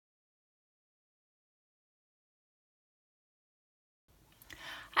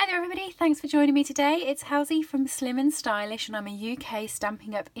Hi there everybody, thanks for joining me today. It's Halsey from Slim and Stylish and I'm a UK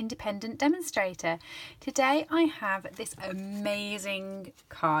Stampin' Up independent demonstrator. Today I have this amazing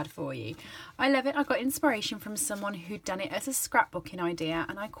card for you. I love it. I got inspiration from someone who'd done it as a scrapbooking idea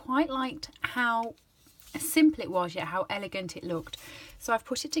and I quite liked how simple it was yet how elegant it looked. So I've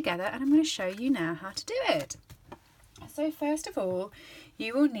put it together and I'm going to show you now how to do it. So first of all,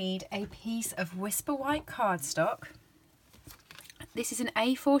 you will need a piece of Whisper White cardstock. This is an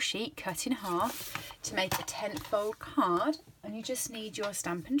A4 sheet cut in half to make a 10-fold card, and you just need your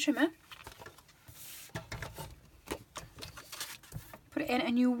Stampin' Trimmer. Put it in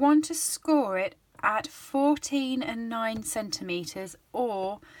and you want to score it at 14 9 centimetres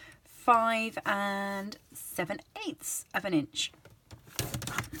or 5 7/8 of an inch.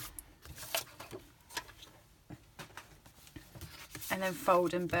 And then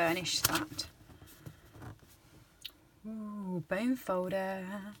fold and burnish that. Ooh, bone folder.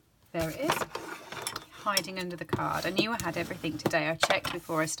 There it is, hiding under the card. I knew I had everything today. I checked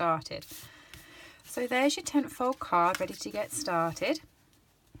before I started. So there's your 10-fold card ready to get started.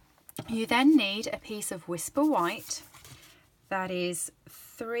 You then need a piece of Whisper White that is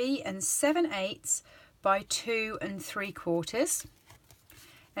 3 7/8 by 2 3/4.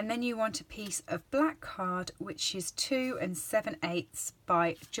 And then you want a piece of black card which is 2 7/8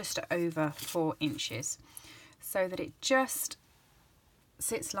 by just over 4 inches. So that it just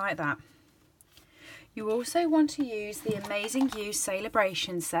sits like that. You also want to use the Amazing You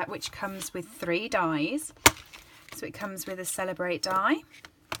Celebration set, which comes with 3 dies. So it comes with a Celebrate die,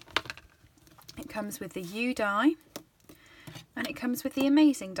 it comes with the You die, and it comes with the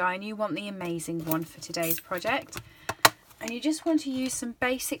Amazing die, and you want the Amazing one for today's project. And you just want to use some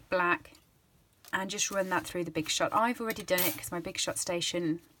basic black and just run that through the Big Shot. I've already done it because my Big Shot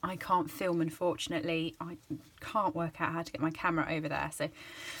station, I can't film, unfortunately. I can't work out how to get my camera over there. So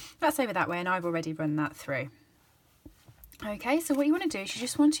that's over that way and I've already run that through. Okay, so what you want to do is you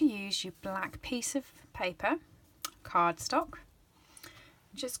just want to use your black piece of paper, cardstock.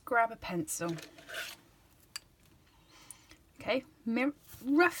 Just grab a pencil. Okay,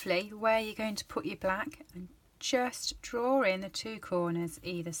 roughly where you're going to put your black and just draw in the 2 corners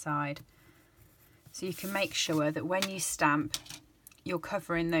either side. So you can make sure that when you stamp, you're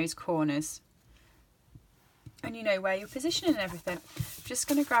covering those corners and you know where you're positioning and everything. I'm just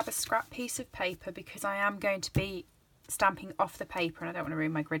going to grab a scrap piece of paper because I am going to be stamping off the paper and I don't want to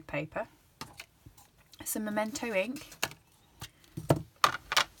ruin my grid paper. Some Memento ink.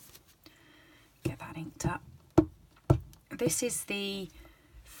 Get that inked up. This is the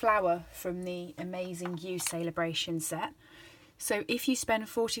flower from the Amazing You Celebration set. So if you spend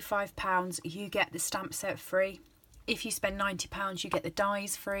 £45, you get the stamp set free. If you spend £90, you get the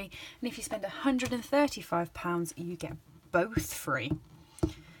dies free. And if you spend £135, you get both free.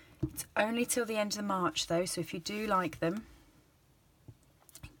 It's only till the end of March though, so if you do like them,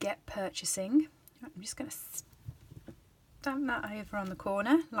 get purchasing. I'm just going to stamp that over on the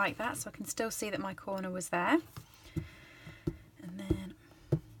corner like that so I can still see that my corner was there. And then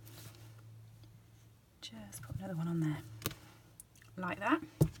just put another one on there. Like that,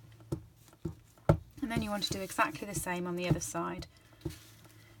 and then you want to do exactly the same on the other side.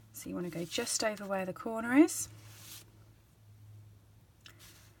 So you want to go just over where the corner is,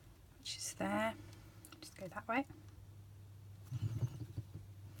 which is there. Just go that way,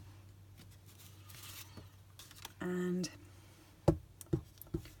 and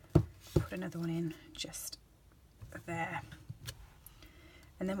put another one in just there.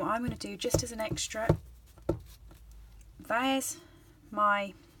 And then what I'm going to do, just as an extra, there's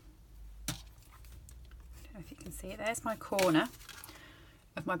my, I don't know if you can see it, there's my corner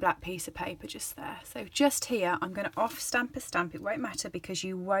of my black piece of paper just there. So just here I'm going to off stamp a stamp. It won't matter because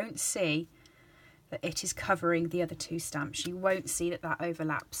you won't see that it is covering the other 2 stamps. You won't see that that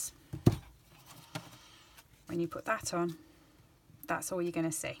overlaps. When you put that on, that's all you're going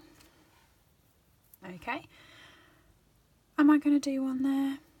to see. Okay, am I going to do one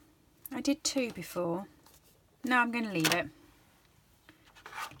there? I did 2 before. No, I'm going to leave it.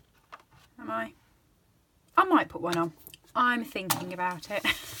 Am I? I might put one on. I'm thinking about it.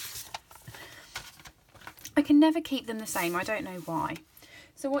 I can never keep them the same. I don't know why.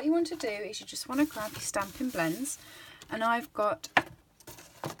 So what you want to do is you just want to grab your Stampin' Blends. And I've got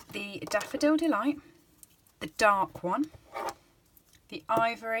the Daffodil Delight, the dark one, the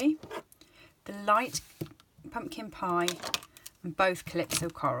Ivory, the light Pumpkin Pie, and both Calypso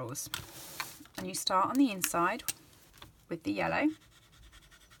Corals. And you start on the inside with the yellow.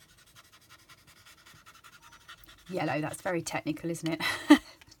 Yellow, that's very technical, isn't it?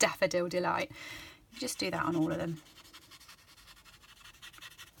 Daffodil Delight. You just do that on all of them.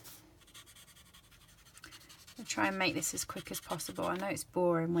 try and make this as quick as possible. I know it's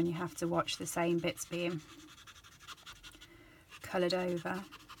boring when you have to watch the same bits being coloured over.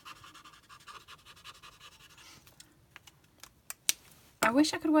 I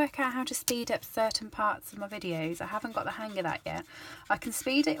wish I could work out how to speed up certain parts of my videos. I haven't got the hang of that yet. I can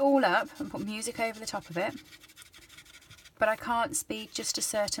speed it all up and put music over the top of it, but I can't speed just a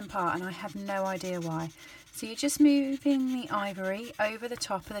certain part, and I have no idea why. So you're just moving the ivory over the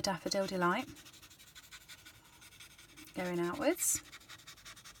top of the Daffodil Delight, going outwards.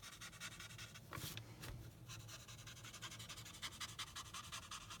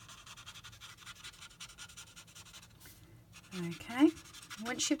 Okay,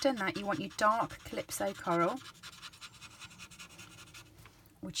 once you've done that, you want your dark Calypso Coral,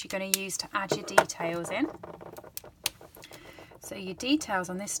 which you're going to use to add your details in. So your details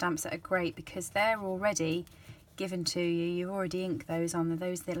on this stamp set are great because they're already given to you. You've already inked those on,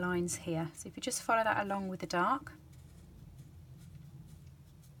 those are the lines here. So if you just follow that along with the dark.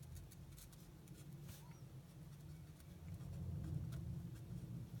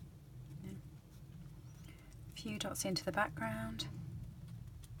 A few dots into the background.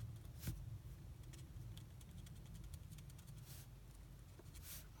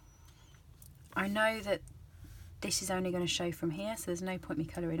 I know that this is only going to show from here, so there's no point me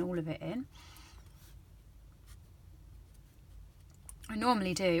colouring all of it in. I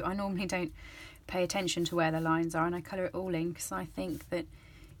normally do. I normally don't pay attention to where the lines are, and I colour it all in because I think that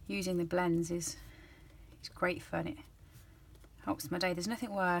using the blends is great fun. It helps my day. There's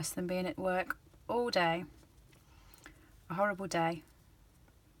nothing worse than being at work all day, a horrible day,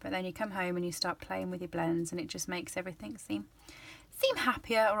 but then you come home and you start playing with your blends and it just makes everything seem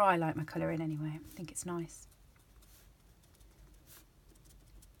happier, or I like my colouring anyway. I think it's nice.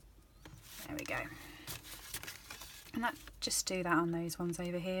 There we go. And just do that on those ones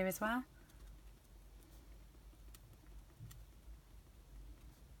over here as well.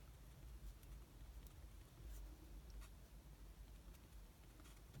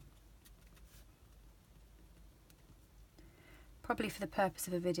 Probably for the purpose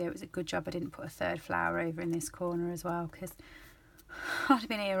of a video, it was a good job I didn't put a third flower over in this corner as well, because I'd have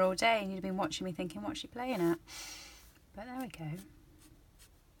been here all day and you'd have been watching me thinking, what's she playing at? But there we go.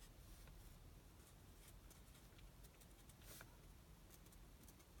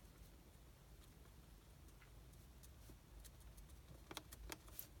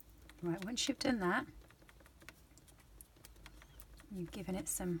 Right, once you've done that, you've given it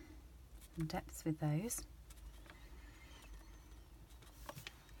some depth with those.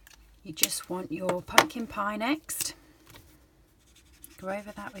 You just want your pumpkin pie next. Go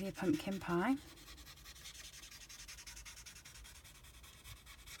over that with your pumpkin pie.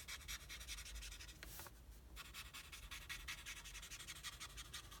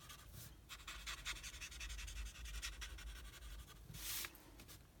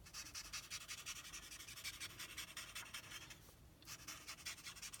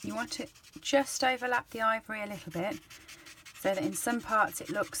 You want to just overlap the ivory a little bit so that in some parts it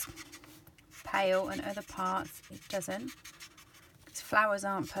looks pale and other parts it doesn't. Because flowers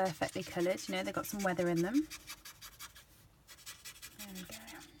aren't perfectly coloured, you know, they've got some weather in them. There we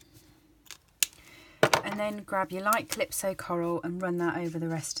go. And then grab your light Calypso Coral and run that over the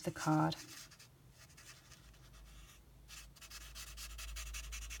rest of the card.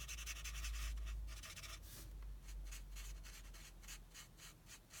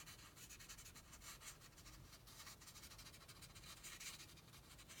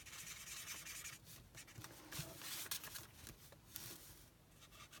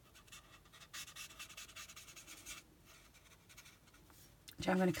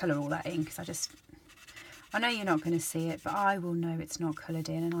 I'm going to colour all that in because I know you're not going to see it, but I will know it's not coloured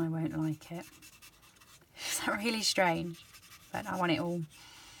in and I won't like it. Is that really strange? But I want it all.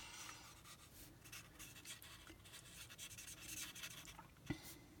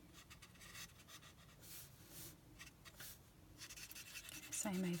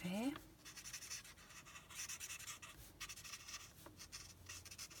 Same over here.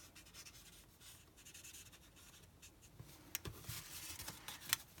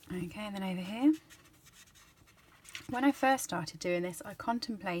 Okay, and then over here. When I first started doing this, I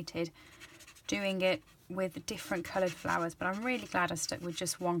contemplated doing it with different coloured flowers, but I'm really glad I stuck with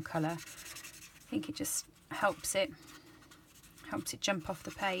just one colour. I think it just helps it jump off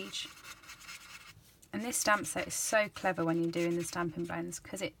the page. And this stamp set is so clever when you're doing the Stampin' Blends,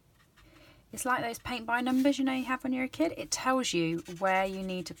 because it's like those paint by numbers, you know, you have when you're a kid. It tells you where you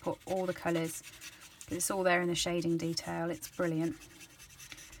need to put all the colours, because it's all there in the shading detail. It's brilliant.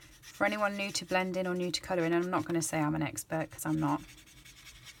 For anyone new to blending or new to colouring, and I'm not going to say I'm an expert because I'm not.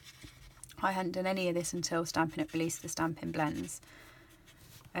 I hadn't done any of this until Stampin' Up released the Stampin' Blends.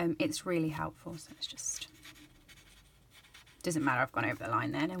 It's really helpful, so it's just, doesn't matter, I've gone over the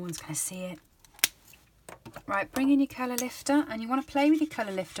line there, no one's going to see it. Right, bring in your colour lifter, and you want to play with your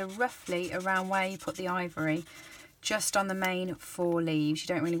colour lifter roughly around where you put the ivory, just on the main 4 leaves. You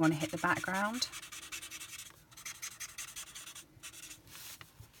don't really want to hit the background.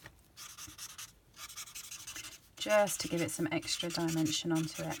 Just to give it some extra dimension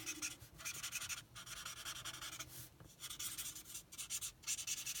onto it.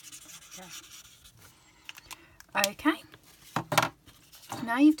 Okay,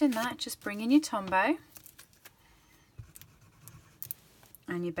 now you've done that, just bring in your Tombow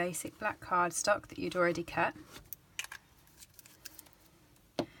and your basic black cardstock that you'd already cut,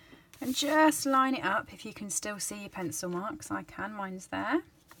 and just line it up. If you can still see your pencil marks, I can, mine's there,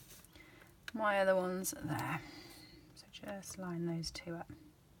 my other one's there, so just line those 2 up.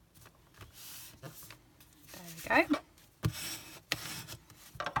 There we go.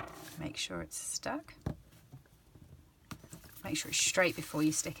 Make sure it's stuck. Make sure it's straight before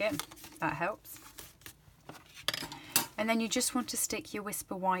you stick it, that helps. And then you just want to stick your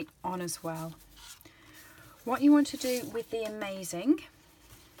Whisper White on as well. What you want to do with the Amazing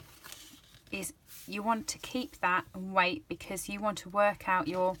is you want to keep that and wait, because you want to work out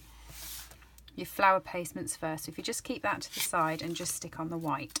your flower placements first. So if you just keep that to the side and just stick on the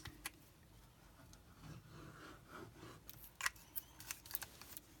white.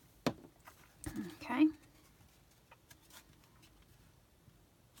 Okay.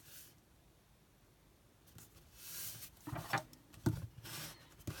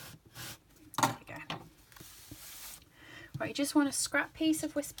 Right, you just want a scrap piece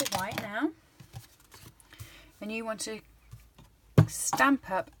of Whisper White now, and you want to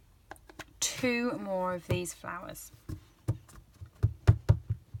stamp up 2 more of these flowers.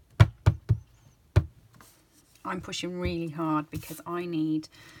 I'm pushing really hard because I need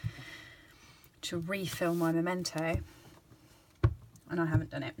to refill my memento, and I haven't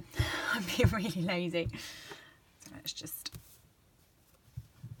done it. I'm being really lazy. So let's just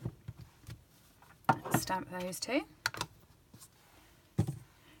stamp those 2.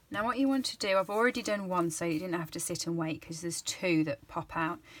 Now what you want to do, I've already done 1 so you didn't have to sit and wait, because there's 2 that pop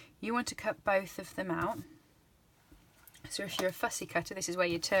out. You want to cut both of them out. So if you're a fussy cutter, this is where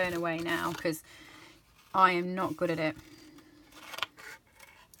you turn away now, because I am not good at it.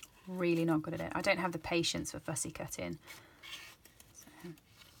 Really not good at it. I don't have the patience for fussy cutting. So,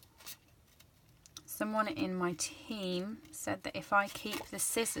 someone in my team said that if I keep the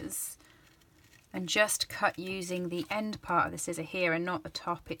scissors and just cut using the end part of the scissor here and not the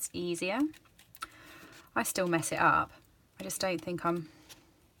top, it's easier. I still mess it up. I just don't think I'm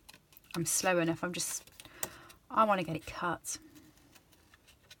slow enough. I want to get it cut.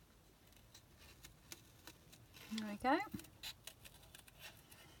 There we go.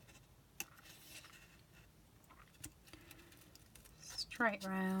 Straight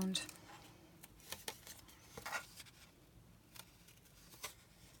round.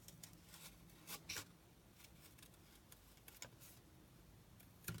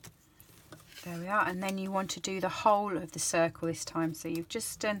 There we are, and then you want to do the whole of the circle this time. So you've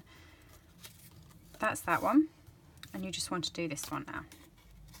just done, that's that one, and you just want to do this one now.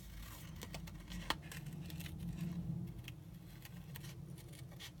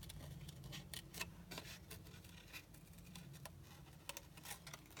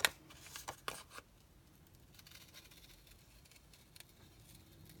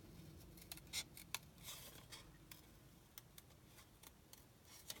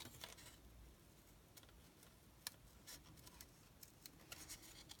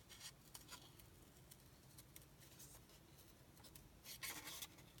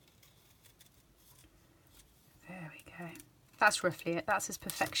 That's roughly it. That's as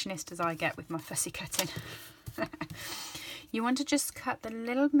perfectionist as I get with my fussy cutting. You want to just cut the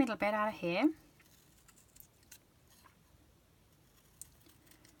little middle bit out of here.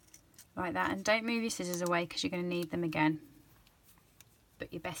 Like that, and don't move your scissors away because you're going to need them again.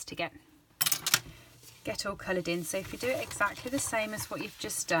 But you're best to get all coloured in. So if you do it exactly the same as what you've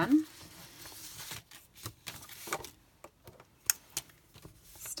just done,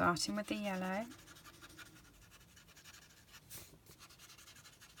 starting with the yellow.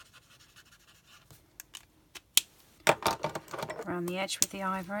 Around the edge with the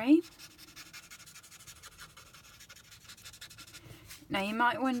ivory. Now you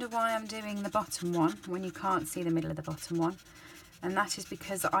might wonder why I'm doing the bottom one when you can't see the middle of the bottom one, and that is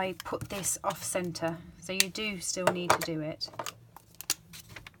because I put this off centre, so you do still need to do it.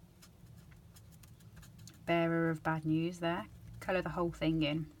 Bearer of bad news there. Colour the whole thing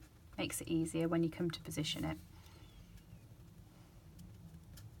in. Makes it easier when you come to position it.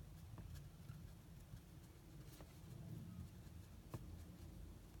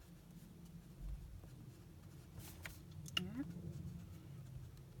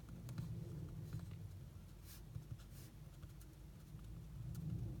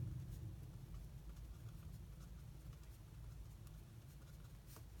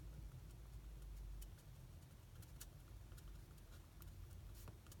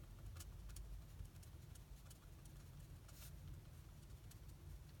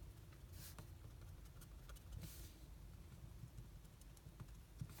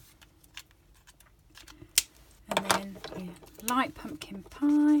 And then your light pumpkin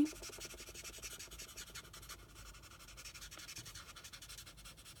pie.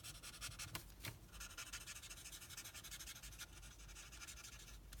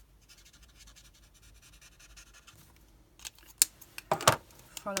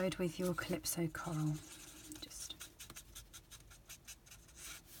 Followed with your Calypso coral.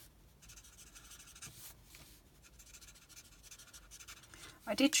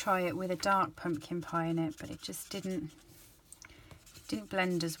 I did try it with a dark pumpkin pie in it, but it just didn't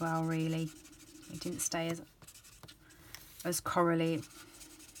blend as well, really. It didn't stay as corally.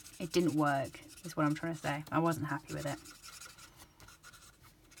 It didn't work, is what I'm trying to say. I wasn't happy with it.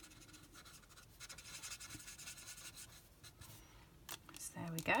 So there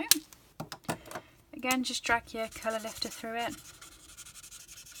we go. Again, just drag your colour lifter through it.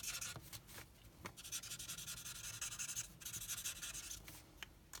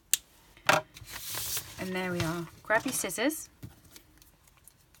 And there we are. Grab your scissors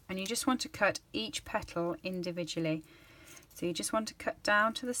and you just want to cut each petal individually. So you just want to cut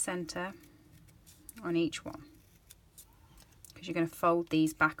down to the centre on each one, because you're going to fold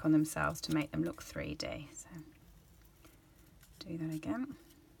these back on themselves to make them look 3D. So do that again.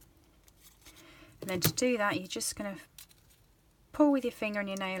 And then to do that, you're just going to pull with your finger and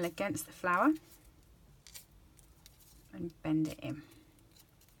your nail against the flower and bend it in.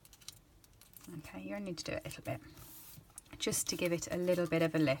 Okay, you only need to do it a little bit, just to give it a little bit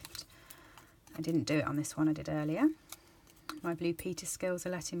of a lift. I didn't do it on this one, I did earlier. My Blue Peter skills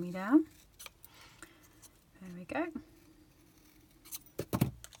are letting me down. There we go.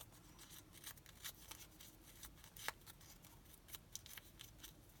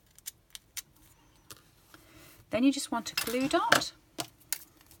 Then you just want a glue dot.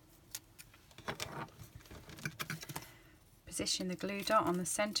 Position the glue dot on the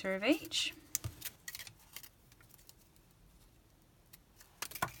centre of each.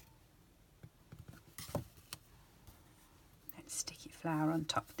 Flower on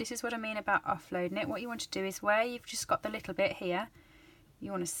top. This is what I mean about offloading it. What you want to do is, where you've just got the little bit here,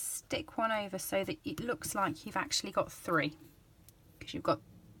 you want to stick one over so that it looks like you've actually got 3, because you've got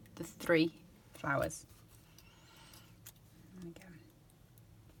the 3 flowers. There we go.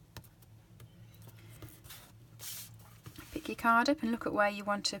 Pick your card up and look at where you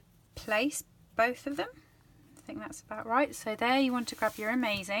want to place both of them. I think that's about right. So there you want to grab your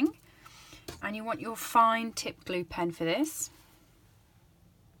Amazing, and you want your fine tip glue pen for this.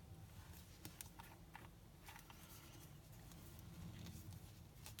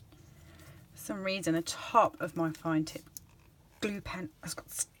 For some reason the top of my fine tip glue pen has got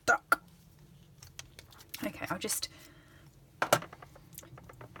stuck. Okay, I'll just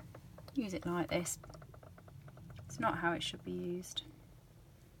use it like this. It's not how it should be used.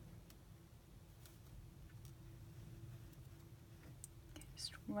 Okay,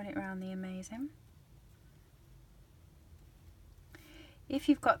 just run it around the Amazing. If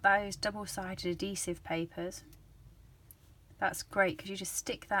you've got those double-sided adhesive papers, that's great, because you just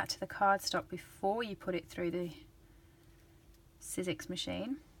stick that to the cardstock before you put it through the Sizzix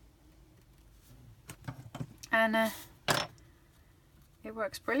machine, and it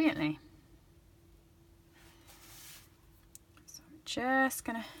works brilliantly. So I'm just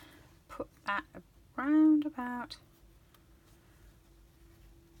going to put that around about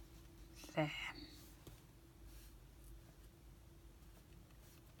there.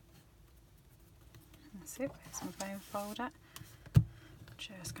 That's it. There's my bone folder.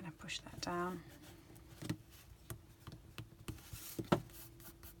 Just going to push that down.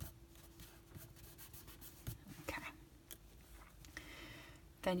 Okay.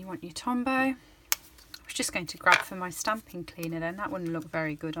 Then you want your Tombow. I was just going to grab for my stamping cleaner then. That wouldn't look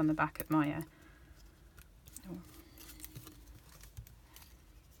very good on the back of my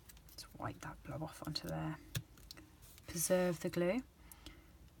Let's wipe that blob off onto there. Preserve the glue.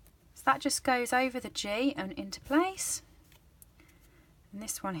 So that just goes over the G and into place. And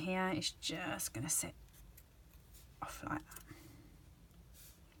this one here is just going to sit off like that.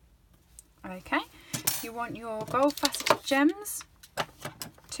 Okay, you want your gold faceted gems.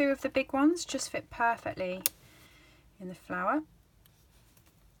 2 of the big ones just fit perfectly in the flower.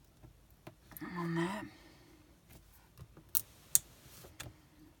 One there.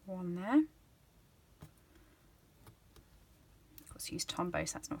 One there. Of course, use Tombow,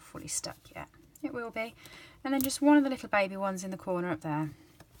 so that's not fully stuck yet. It will be. And then just one of the little baby ones in the corner up there.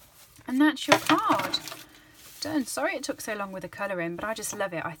 And that's your card. Done. Sorry it took so long with the colouring, but I just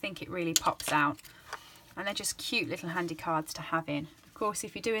love it. I think it really pops out. And they're just cute little handy cards to have in. Of course,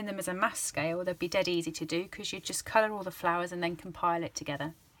 if you're doing them as a mass scale, they'd be dead easy to do because you just colour all the flowers and then compile it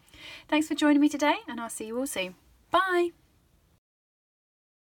together. Thanks for joining me today, and I'll see you all soon. Bye!